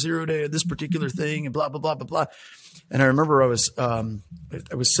 I wrote a 0-day of this particular thing and blah, blah, blah, blah, blah. And I remember I was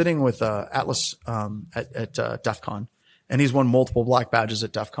sitting with, Atlas, at DEF CON, and he's won multiple black badges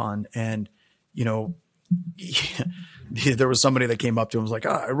at DEF CON. And, there was somebody that came up to him and was like,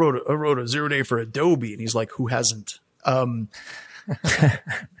 I wrote a 0-day for Adobe. And he's like, who hasn't? The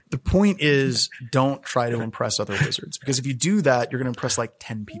point is, don't try to impress other wizards, because if you do that, you're going to impress like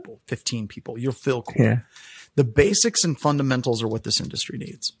 10 people, 15 people. You'll feel cool. Yeah. The basics and fundamentals are what this industry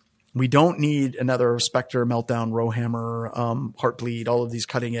needs. We don't need another Spectre, Meltdown, Rowhammer, Heartbleed, all of these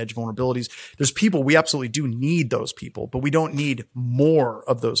cutting edge vulnerabilities. There's people, we absolutely do need those people, but we don't need more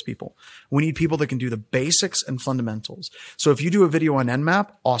of those people. We need people that can do the basics and fundamentals. So if you do a video on Nmap,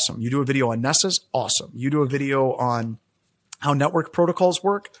 awesome. You do a video on Nessus, awesome. You do a video on how network protocols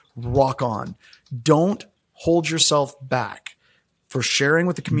work, rock on. Don't hold yourself back for sharing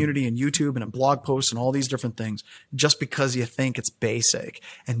with the community in YouTube and in blog posts and all these different things just because you think it's basic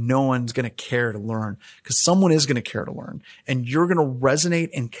and no one's going to care to learn, because someone is going to care to learn, and you're going to resonate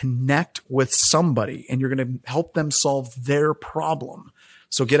and connect with somebody and you're going to help them solve their problem.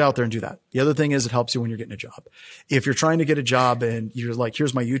 So get out there and do that. The other thing is it helps you when you're getting a job. If you're trying to get a job and you're like,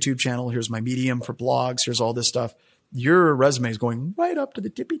 here's my YouTube channel, here's my Medium for blogs, here's all this stuff, your resume is going right up to the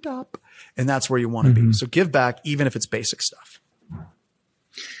tippy top, and that's where you want to be. So give back, even if it's basic stuff.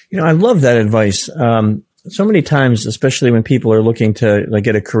 I love that advice. So many times, especially when people are looking to like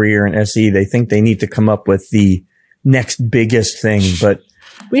get a career in SE, they think they need to come up with the next biggest thing, but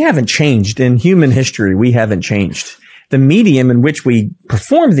we haven't changed in human history. We haven't changed. The medium in which we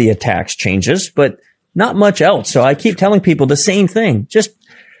perform the attacks changes, but not much else. So I keep telling people the same thing. Just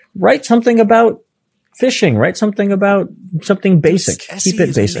write something about phishing, write something about something basic. Keep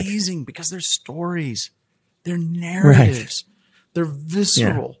it basic. Amazing because they're stories. They're narratives. Right. They're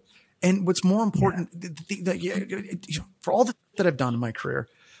visceral. Yeah. And what's more important, for all that I've done in my career,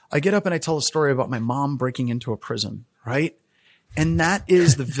 I get up and I tell a story about my mom breaking into a prison, right? And that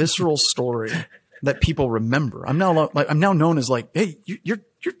is the visceral story that people remember. I'm now known as like, hey,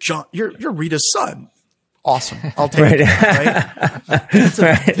 you're Rita's son. Awesome. I'll take it. Right? It's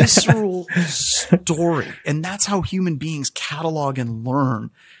a visceral story. And that's how human beings catalog and learn.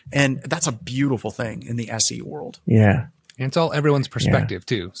 And that's a beautiful thing in the SE world. Yeah. And it's all everyone's perspective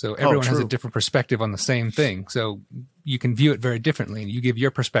too. So everyone has a different perspective on the same thing. So you can view it very differently. And you give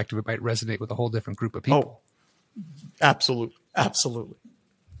your perspective, it might resonate with a whole different group of people. Oh, absolutely. Absolutely.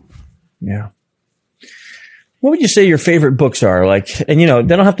 Yeah. What would you say your favorite books are? Like, and they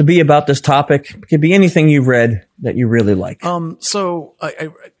don't have to be about this topic. It could be anything you've read that you really like. So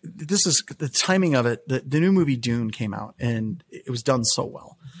this is the timing of it. The new movie Dune came out and it was done so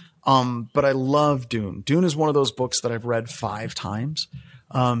well. But I love Dune. Dune is one of those books that I've read 5 times.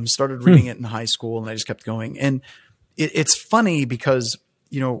 Started reading it in high school and I just kept going. And it's funny because,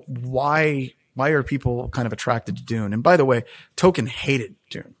 why are people kind of attracted to Dune? And by the way, Tolkien hated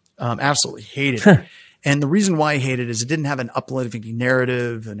Dune. Absolutely hated it. And the reason why I hated it is it didn't have an uplifting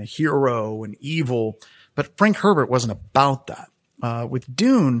narrative and a hero and evil, but Frank Herbert wasn't about that. With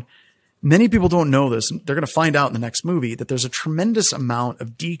Dune, many people don't know this. And they're going to find out in the next movie that there's a tremendous amount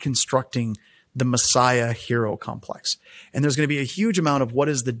of deconstructing the Messiah hero complex. And there's going to be a huge amount of what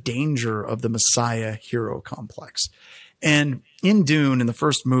is the danger of the Messiah hero complex. And in Dune, in the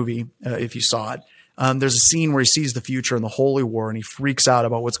first movie, if you saw it, there's a scene where he sees the future in the Holy War and he freaks out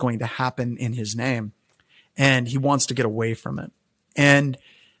about what's going to happen in his name. And he wants to get away from it. And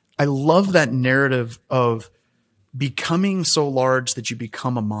I love that narrative of becoming so large that you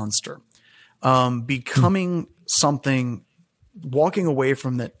become a monster, becoming something, walking away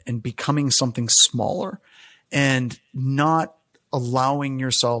from that and becoming something smaller and not allowing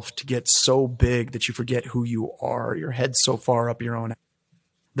yourself to get so big that you forget who you are. Your head's so far up your own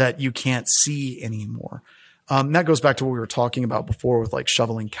that you can't see anymore. That goes back to what we were talking about before with like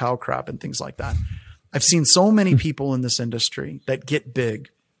shoveling cow crap and things like that. I've seen so many people in this industry that get big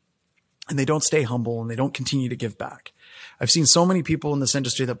and they don't stay humble and they don't continue to give back. I've seen so many people in this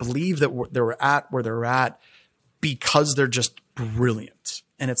industry that believe that they're at where they're at because they're just brilliant.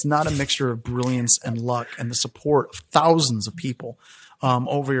 And it's not a mixture of brilliance and luck and the support of thousands of people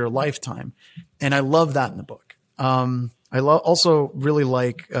over your lifetime. And I love that in the book. I also really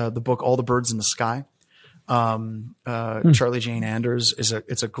like the book All the Birds in the Sky. Charlie Jane Anders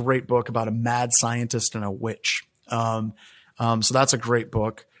it's a great book about a mad scientist and a witch. So that's a great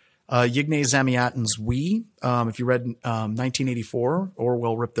book. Yignay Zamyatin's We, if you read 1984,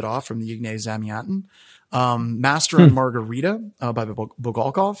 Orwell ripped it off from the Yignay Zamyatin. Master and Margarita by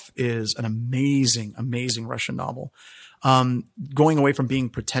Bulgakov is an amazing, amazing Russian novel. Going away from being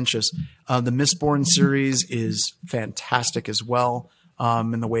pretentious, the Mistborn series is fantastic as well.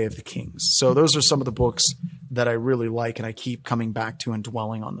 In the Way of the Kings. So those are some of the books that I really like, and I keep coming back to and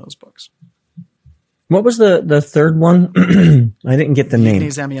dwelling on those books. What was the third one? I didn't get the name.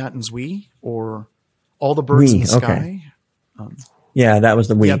 Zamyatin's We, or All the Birds in the Sky. Yeah, that was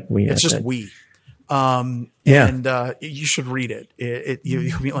the We. Yep, we it's just said. We. And you should read it.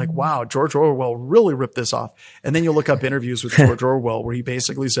 You'll be like, wow, George Orwell really ripped this off. And then you'll look up interviews with George Orwell where he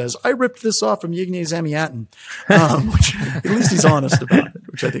basically says, I ripped this off from Yignay Zamyatin, which at least he's honest about it,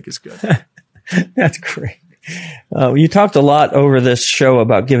 which I think is good. That's great. You talked a lot over this show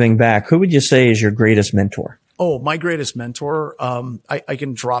about giving back. Who would you say is your greatest mentor? Oh, my greatest mentor. I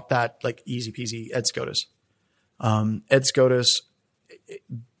can drop that like easy peasy. Ed Scotus. Ed Scotus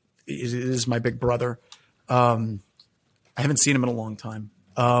is my big brother. I haven't seen him in a long time.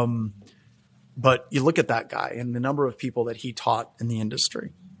 But you look at that guy and the number of people that he taught in the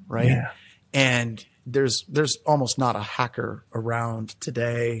industry, right? Yeah. And there's almost not a hacker around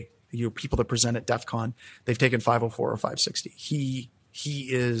today. People that present at DEF CON, they've taken 504 or 560.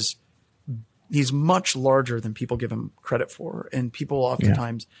 He's much larger than people give him credit for. And people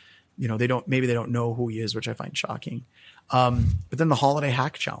oftentimes, they don't know who he is, which I find shocking. But then the Holiday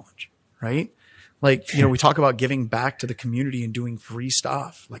Hack Challenge, right? Like, we talk about giving back to the community and doing free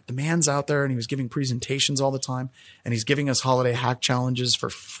stuff. Like the man's out there and he was giving presentations all the time and he's giving us holiday hack challenges for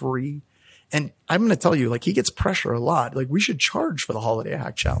free. And I'm going to tell you, like, he gets pressure a lot. Like, we should charge for the Holiday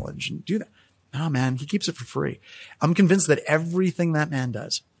Hack Challenge and do that. No, man, he keeps it for free. I'm convinced that everything that man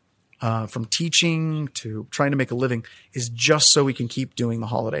does, from teaching to trying to make a living, is just so we can keep doing the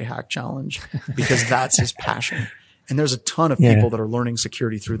Holiday Hack Challenge because that's his passion. And there's a ton of people that are learning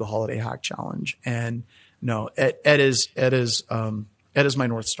security through the Holiday Hack Challenge. And no, Ed is my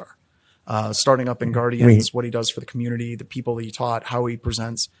North Star. Starting up in Guardians, what he does for the community, the people that he taught, how he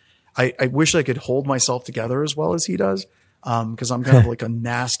presents. I wish I could hold myself together as well as he does. Cause I'm kind of like a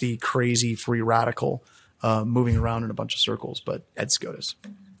nasty, crazy, free radical, moving around in a bunch of circles, but Ed Scotus.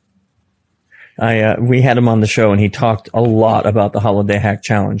 We had him on the show and he talked a lot about the Holiday Hack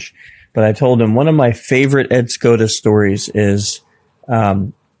Challenge. but I told him one of my favorite Ed Scotus stories is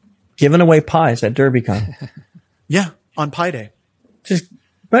giving away pies at DerbyCon. Yeah, on Pie Day.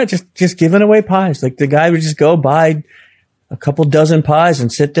 Just giving away pies. Like the guy would just go buy a couple dozen pies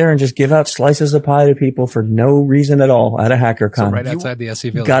and sit there and just give out slices of pie to people for no reason at all at a HackerCon. So right outside the SE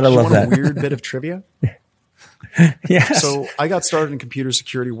Village. Gotta love that. A weird bit of trivia? Yes. So I got started in computer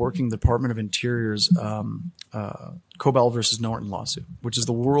security working the Department of Interior's Cobell versus Norton lawsuit, which is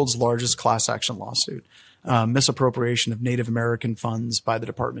the world's largest class action lawsuit. Misappropriation of Native American funds by the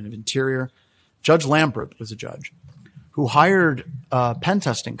Department of Interior. Judge Lamberth was a judge who hired a pen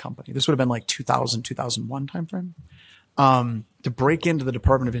testing company. This would have been like 2000, 2001 timeframe. To break into the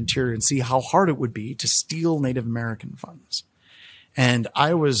Department of Interior and see how hard it would be to steal Native American funds. And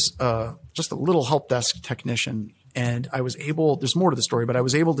I was just a little help desk technician, and I was able, there's more to the story, but I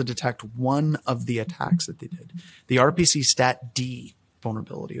was able to detect one of the attacks that they did. The RPC stat D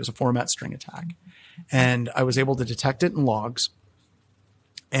vulnerability. It was a format string attack. And I was able to detect it in logs.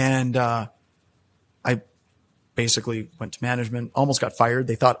 And I basically went to management, almost got fired.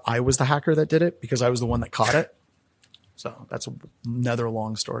 They thought I was the hacker that did it because I was the one that caught it. So that's another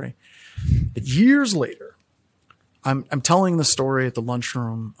long story. But years later, I'm telling the story at the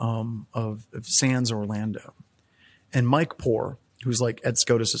lunchroom of Sands Orlando. And Mike Poore, who's like Ed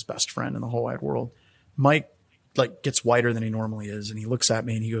Scotus's best friend in the whole wide world, Mike like gets whiter than he normally is. And he looks at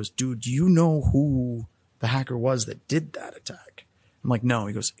me and he goes, dude, do you know who the hacker was that did that attack? I'm like, no.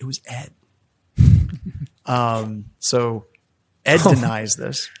 He goes, it was Ed. So Ed denies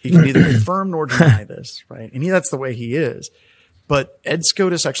this. He can neither confirm nor deny this, right? And that's the way he is. But Ed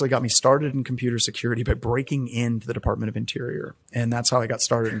Scotus actually got me started in computer security by breaking into the Department of Interior. And that's how I got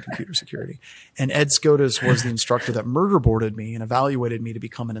started in computer security. And Ed Scotus was the instructor that murderboarded me and evaluated me to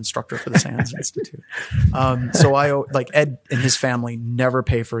become an instructor for the SANS Institute. So I, like Ed and his family, never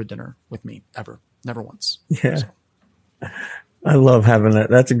pay for a dinner with me, ever. Never once. Yeah. So. I love having that.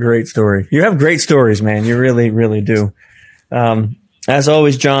 That's a great story. You have great stories, man. You really, really do. As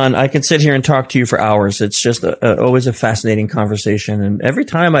always, John, I can sit here and talk to you for hours. It's just always a fascinating conversation. And every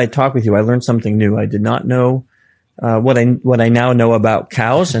time I talk with you, I learn something new. I did not know what I now know about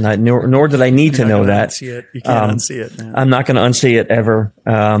cows, and nor did I need to know that. Unsee it. You can't unsee it, man. I'm not going to unsee it ever.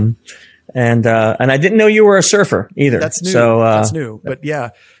 And I didn't know you were a surfer either. That's new. So, that's new. But yeah,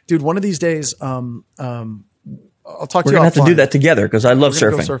 dude, one of these days, I'll talk to you. We're going to have to do that together because I love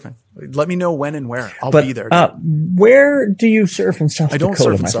surfing. Go surfing. Let me know when and where. I'll be there. Where do you surf in South Dakota? I don't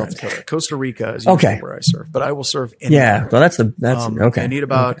surf in South Dakota. Costa Rica is usually where I surf, but I will surf anywhere. Yeah, well, that's okay. I need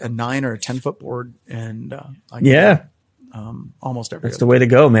about a 9 or 10 foot board, and I can almost every. That's the way to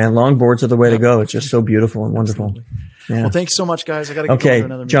go, man. Longboards are the way to go. It's just so beautiful and wonderful. Yeah. Well, thank you so much, guys. I got to go to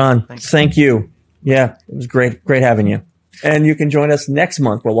another meeting. John. Thank you. Yeah, it was great having you. And you can join us next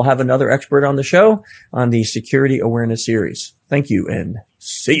month where we'll have another expert on the show on the Security Awareness Series. Thank you and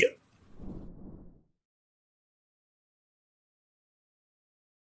see you.